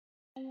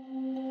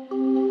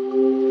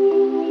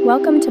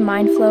Welcome to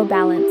MindFlow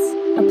Balance,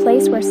 a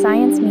place where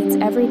science meets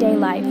everyday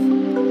life,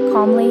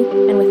 calmly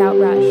and without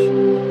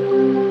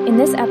rush. In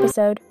this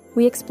episode,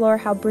 we explore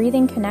how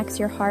breathing connects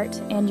your heart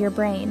and your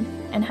brain,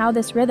 and how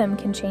this rhythm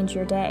can change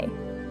your day.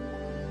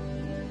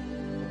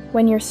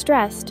 When you're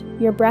stressed,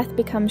 your breath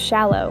becomes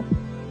shallow.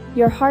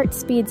 Your heart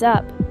speeds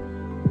up.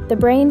 The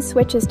brain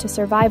switches to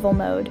survival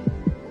mode.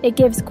 It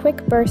gives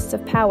quick bursts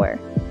of power,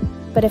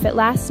 but if it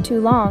lasts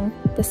too long,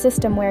 the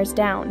system wears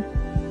down.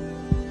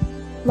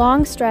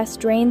 Long stress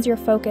drains your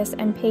focus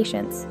and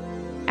patience.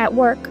 At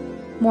work,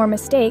 more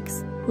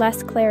mistakes,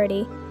 less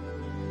clarity.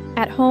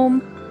 At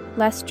home,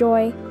 less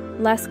joy,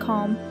 less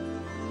calm.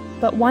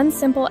 But one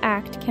simple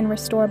act can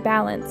restore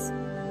balance: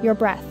 your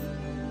breath.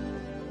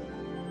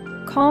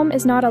 Calm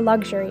is not a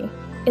luxury.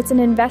 It's an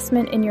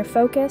investment in your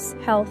focus,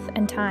 health,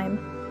 and time.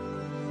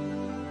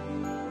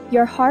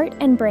 Your heart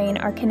and brain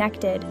are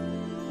connected,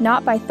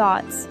 not by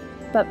thoughts,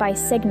 but by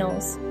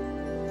signals.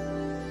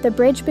 The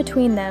bridge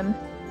between them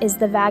is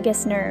the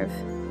vagus nerve,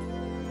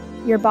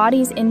 your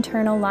body's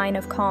internal line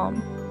of calm.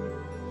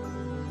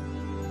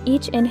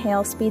 Each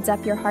inhale speeds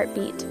up your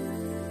heartbeat.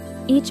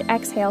 Each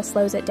exhale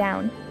slows it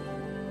down.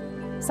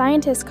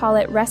 Scientists call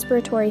it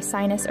respiratory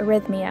sinus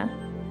arrhythmia,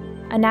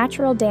 a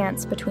natural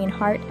dance between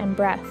heart and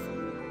breath.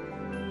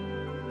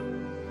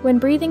 When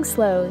breathing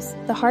slows,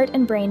 the heart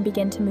and brain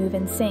begin to move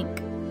in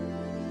sync.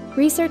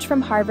 Research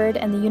from Harvard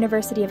and the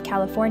University of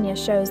California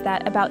shows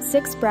that about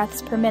 6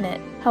 breaths per minute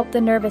help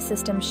the nervous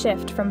system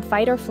shift from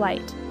fight or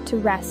flight to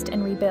rest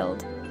and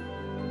rebuild.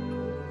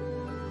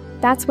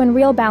 That's when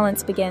real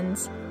balance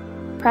begins.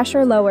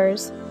 Pressure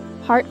lowers,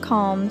 heart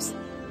calms,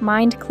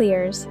 mind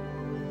clears.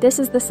 This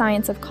is the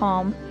science of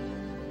calm.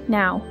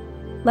 Now,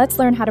 let's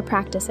learn how to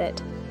practice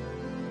it.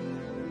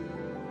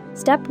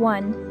 Step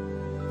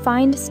 1.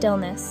 Find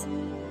stillness.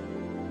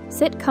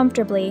 Sit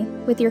comfortably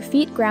with your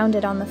feet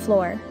grounded on the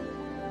floor.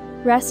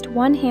 Rest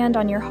one hand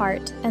on your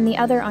heart and the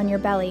other on your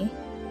belly.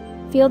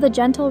 Feel the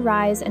gentle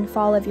rise and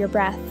fall of your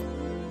breath.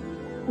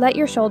 Let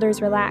your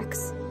shoulders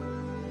relax.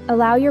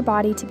 Allow your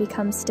body to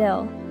become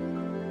still.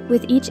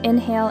 With each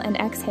inhale and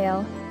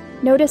exhale,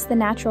 notice the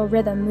natural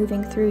rhythm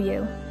moving through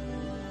you.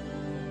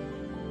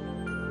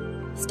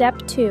 Step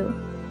 2.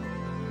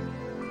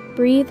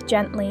 Breathe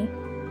gently.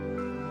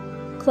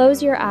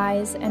 Close your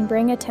eyes and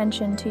bring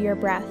attention to your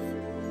breath.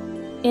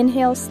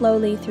 Inhale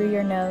slowly through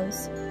your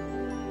nose.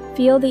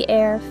 Feel the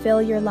air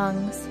fill your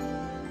lungs.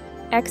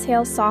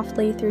 Exhale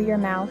softly through your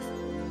mouth,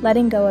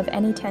 letting go of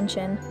any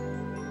tension.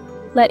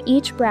 Let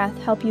each breath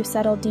help you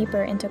settle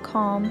deeper into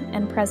calm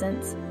and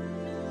presence.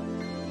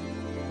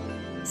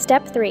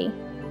 Step 3.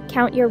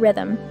 Count your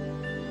rhythm.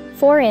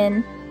 4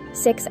 in,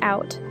 6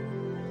 out.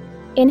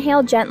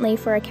 Inhale gently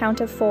for a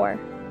count of 4.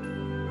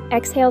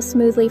 Exhale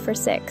smoothly for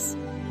 6.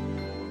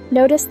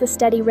 Notice the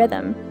steady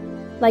rhythm,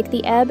 like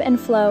the ebb and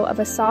flow of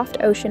a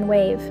soft ocean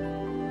wave.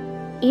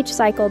 Each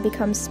cycle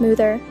becomes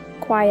smoother,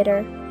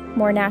 quieter,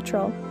 more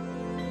natural.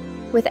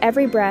 With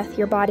every breath,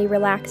 your body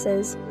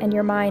relaxes and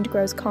your mind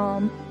grows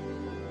calm.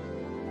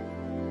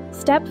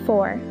 Step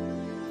 4.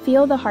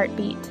 Feel the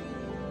heartbeat.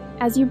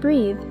 As you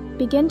breathe,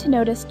 begin to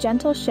notice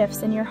gentle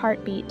shifts in your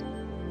heartbeat.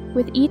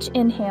 With each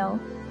inhale,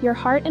 your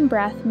heart and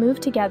breath move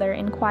together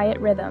in quiet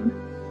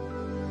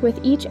rhythm. With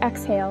each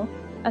exhale,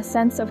 a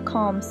sense of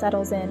calm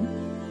settles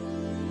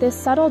in. This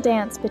subtle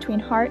dance between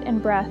heart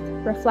and breath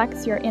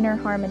reflects your inner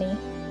harmony.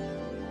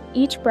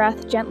 Each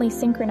breath gently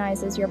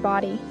synchronizes your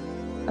body,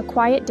 a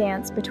quiet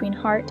dance between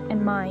heart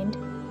and mind.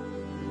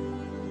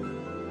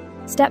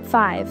 Step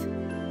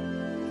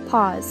 5.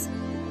 Pause.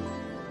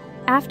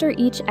 After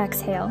each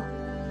exhale.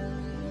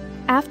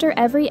 After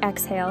every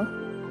exhale,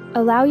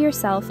 allow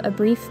yourself a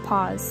brief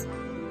pause.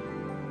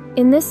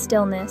 In this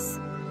stillness,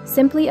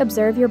 simply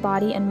observe your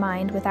body and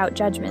mind without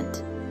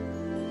judgment.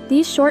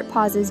 These short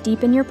pauses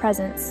deepen your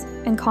presence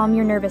and calm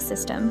your nervous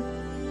system.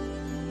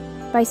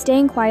 By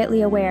staying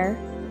quietly aware,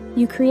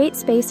 you create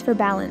space for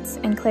balance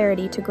and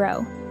clarity to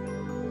grow.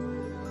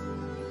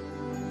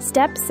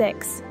 Step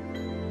 6.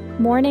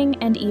 Morning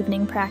and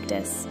evening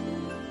practice.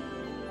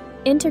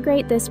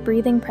 Integrate this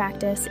breathing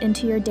practice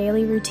into your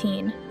daily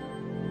routine.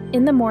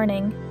 In the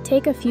morning,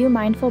 take a few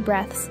mindful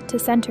breaths to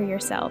center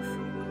yourself.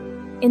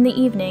 In the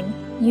evening,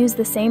 use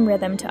the same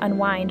rhythm to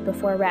unwind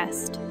before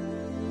rest.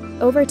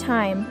 Over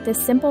time, this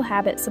simple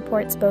habit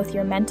supports both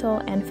your mental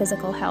and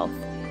physical health.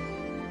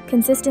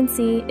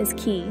 Consistency is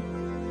key.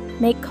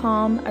 Make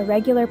calm a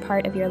regular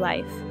part of your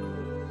life.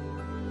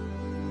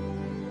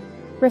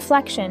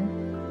 Reflection.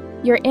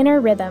 Your inner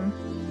rhythm.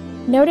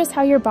 Notice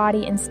how your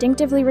body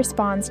instinctively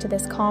responds to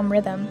this calm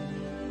rhythm.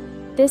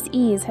 This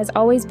ease has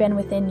always been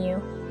within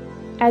you.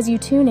 As you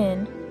tune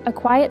in, a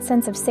quiet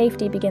sense of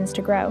safety begins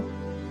to grow.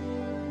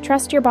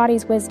 Trust your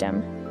body's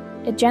wisdom.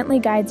 It gently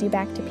guides you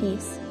back to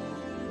peace.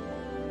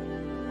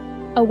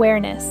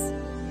 Awareness.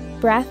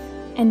 Breath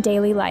and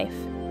daily life.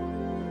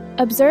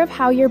 Observe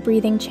how your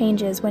breathing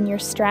changes when you're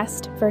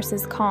stressed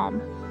versus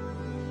calm.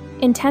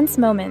 In tense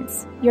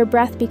moments, your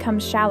breath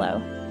becomes shallow.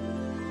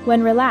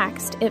 When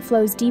relaxed, it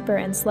flows deeper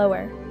and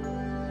slower.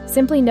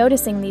 Simply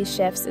noticing these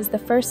shifts is the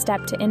first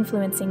step to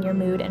influencing your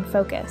mood and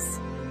focus.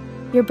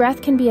 Your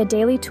breath can be a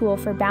daily tool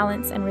for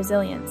balance and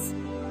resilience.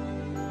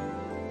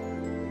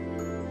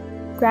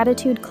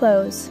 Gratitude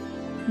close.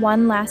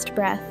 One last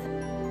breath.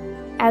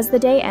 As the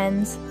day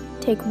ends,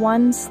 take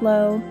one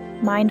slow,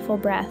 mindful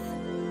breath.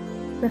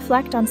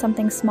 Reflect on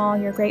something small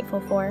you're grateful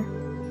for.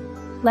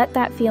 Let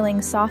that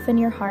feeling soften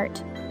your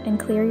heart and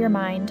clear your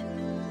mind.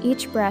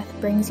 Each breath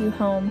brings you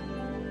home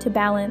to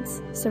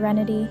balance,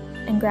 serenity,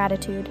 and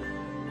gratitude.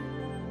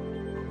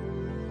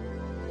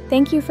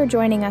 Thank you for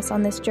joining us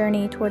on this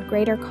journey toward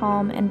greater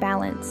calm and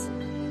balance.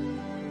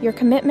 Your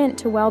commitment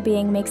to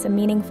well-being makes a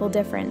meaningful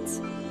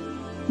difference.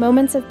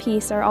 Moments of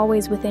peace are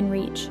always within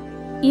reach,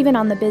 even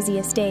on the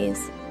busiest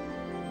days.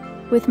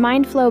 With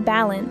MindFlow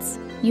Balance,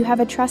 you have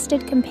a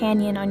trusted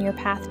companion on your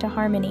path to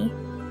harmony.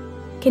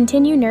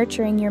 Continue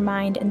nurturing your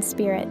mind and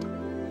spirit,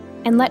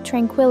 and let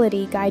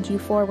tranquility guide you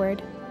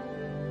forward.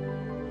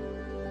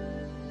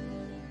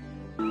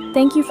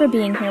 Thank you for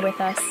being here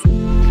with us.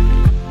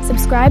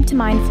 Subscribe to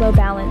MindFlow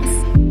Balance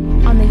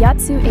on the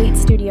Yatsu 8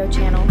 Studio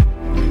channel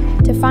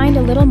to find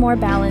a little more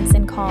balance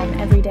and calm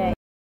every day.